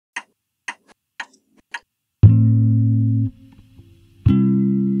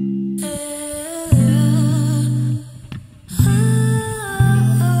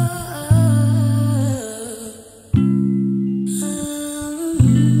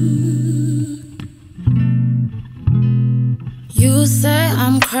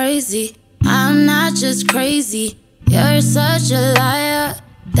I'm crazy. I'm not just crazy. You're such a liar,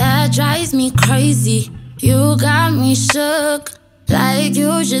 that drives me crazy. You got me shook, like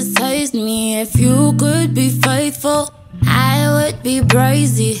you just tased me. If you could be faithful, I would be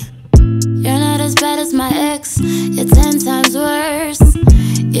brazy. You're not as bad as my ex, you're 10 times worse.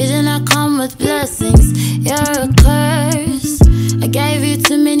 You did not come with blessings, you're a curse. I gave you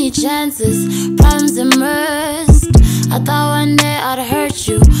too many chances, problems immersed. I thought one day I'd hurt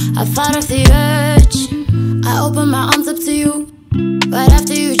you, I fought off the urge. I opened my arms up to you, right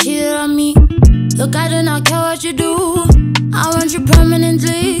after you cheated on me. Look, I do not care what you do, I want you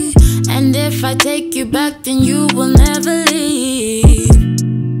permanently. And if I take you back, then you will never leave.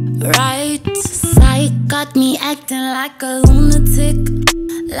 Right? Psych got me acting like a lunatic,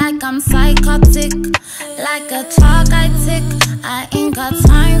 like I'm psychotic, like a clock I tick. I ain't